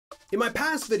In my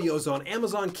past videos on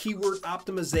Amazon keyword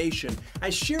optimization, I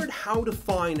shared how to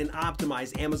find and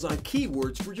optimize Amazon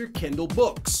keywords for your Kindle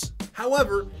books.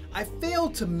 However, I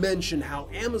failed to mention how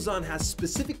Amazon has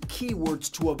specific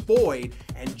keywords to avoid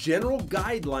and general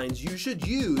guidelines you should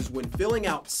use when filling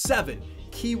out 7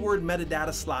 keyword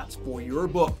metadata slots for your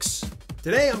books.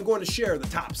 Today I'm going to share the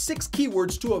top 6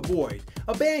 keywords to avoid,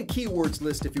 a banned keywords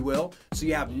list if you will, so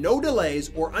you have no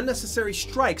delays or unnecessary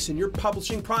strikes in your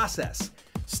publishing process.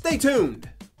 Stay tuned!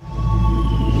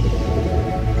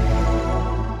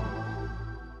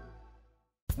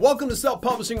 Welcome to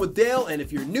Self-Publishing with Dale, and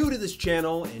if you're new to this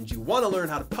channel and you want to learn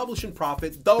how to publish and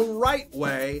profit the right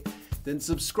way, then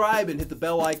subscribe and hit the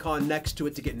bell icon next to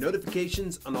it to get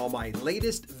notifications on all my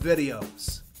latest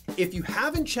videos. If you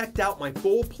haven't checked out my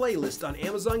full playlist on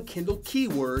Amazon Kindle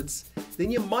keywords,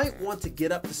 then you might want to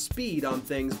get up to speed on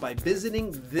things by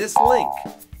visiting this link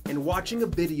and watching a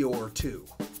video or two.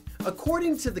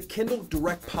 According to the Kindle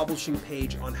Direct Publishing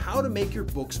page on how to make your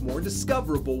books more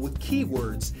discoverable with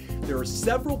keywords, there are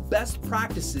several best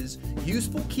practices,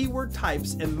 useful keyword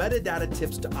types, and metadata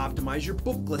tips to optimize your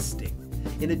book listing.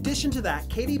 In addition to that,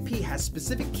 KDP has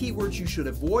specific keywords you should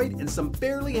avoid and some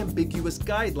fairly ambiguous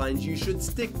guidelines you should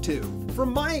stick to.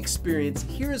 From my experience,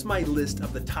 here is my list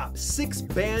of the top 6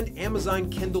 banned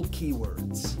Amazon Kindle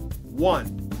keywords.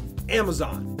 1.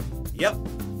 Amazon. Yep.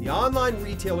 The online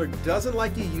retailer doesn't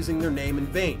like you using their name in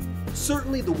vain.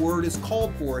 Certainly the word is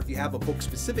called for if you have a book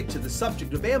specific to the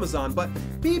subject of Amazon, but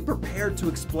be prepared to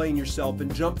explain yourself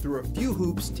and jump through a few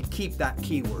hoops to keep that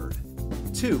keyword.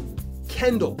 2.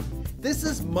 Kindle. This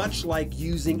is much like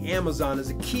using Amazon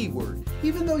as a keyword.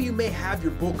 Even though you may have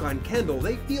your book on Kindle,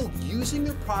 they feel using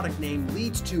their product name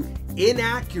leads to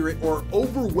inaccurate or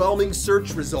overwhelming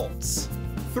search results.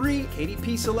 3.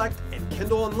 KDP Select and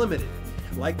Kindle Unlimited.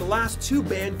 Like the last 2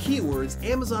 banned keywords,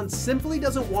 Amazon simply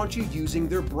doesn't want you using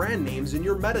their brand names in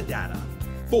your metadata.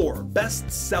 4.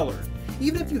 Bestseller.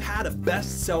 Even if you had a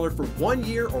bestseller for 1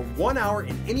 year or 1 hour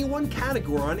in any one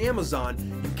category on Amazon,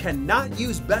 you cannot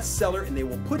use bestseller and they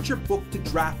will put your book to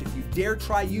draft if you dare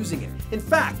try using it. In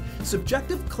fact,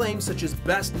 subjective claims such as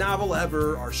best novel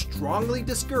ever are strongly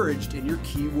discouraged in your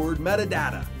keyword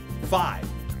metadata. 5.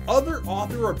 Other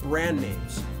author or brand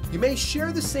names. You may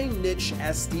share the same niche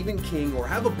as Stephen King or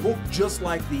have a book just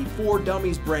like the For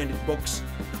Dummies branded books,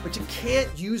 but you can't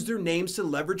use their names to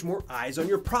leverage more eyes on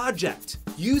your project.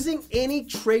 Using any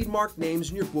trademark names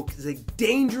in your book is a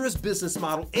dangerous business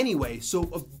model anyway, so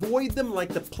avoid them like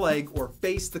the plague or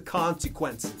face the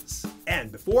consequences. And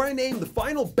before I name the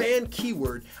final banned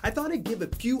keyword, I thought I'd give a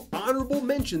few honorable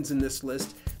mentions in this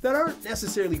list that aren't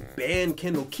necessarily banned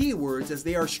Kindle keywords, as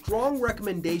they are strong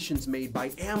recommendations made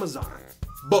by Amazon.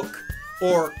 Book,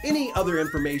 or any other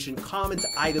information common to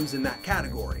items in that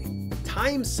category.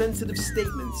 Time-sensitive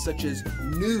statements such as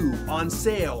new, on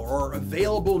sale, or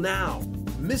available now.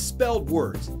 Misspelled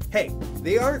words. Hey,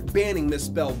 they aren't banning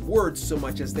misspelled words so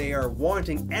much as they are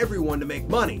wanting everyone to make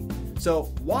money. So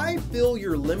why fill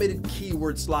your limited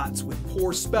keyword slots with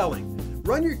poor spelling?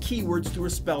 Run your keywords through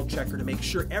a spell checker to make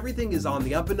sure everything is on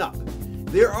the up and up.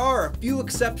 There are a few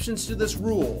exceptions to this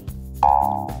rule.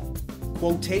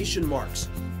 Quotation marks.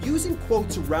 Using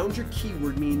quotes around your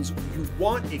keyword means you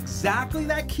want exactly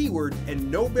that keyword and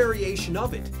no variation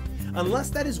of it. Unless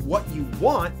that is what you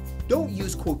want, don't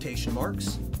use quotation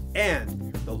marks.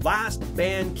 And the last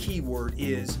banned keyword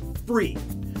is free.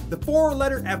 The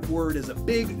 4-letter F word is a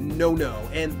big no-no,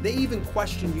 and they even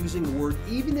question using the word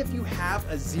even if you have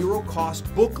a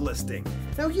zero-cost book listing.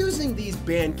 Now, using these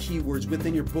banned keywords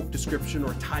within your book description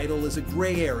or title is a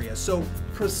gray area, so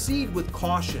proceed with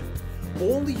caution.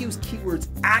 Only use keywords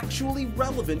actually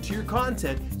relevant to your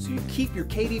content so you keep your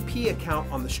KDP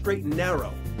account on the straight and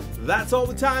narrow. That's all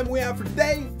the time we have for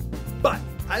today, but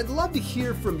I'd love to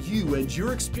hear from you and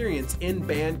your experience in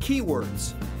banned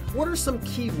keywords. What are some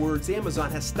keywords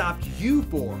Amazon has stopped you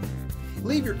for?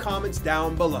 Leave your comments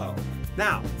down below.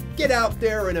 Now, get out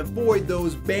there and avoid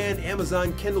those banned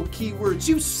Amazon Kindle keywords,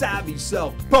 you savvy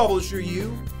self-publisher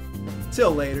you.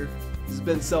 Till later, this has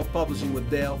been Self-Publishing with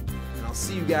Dale. I'll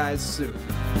see you guys soon.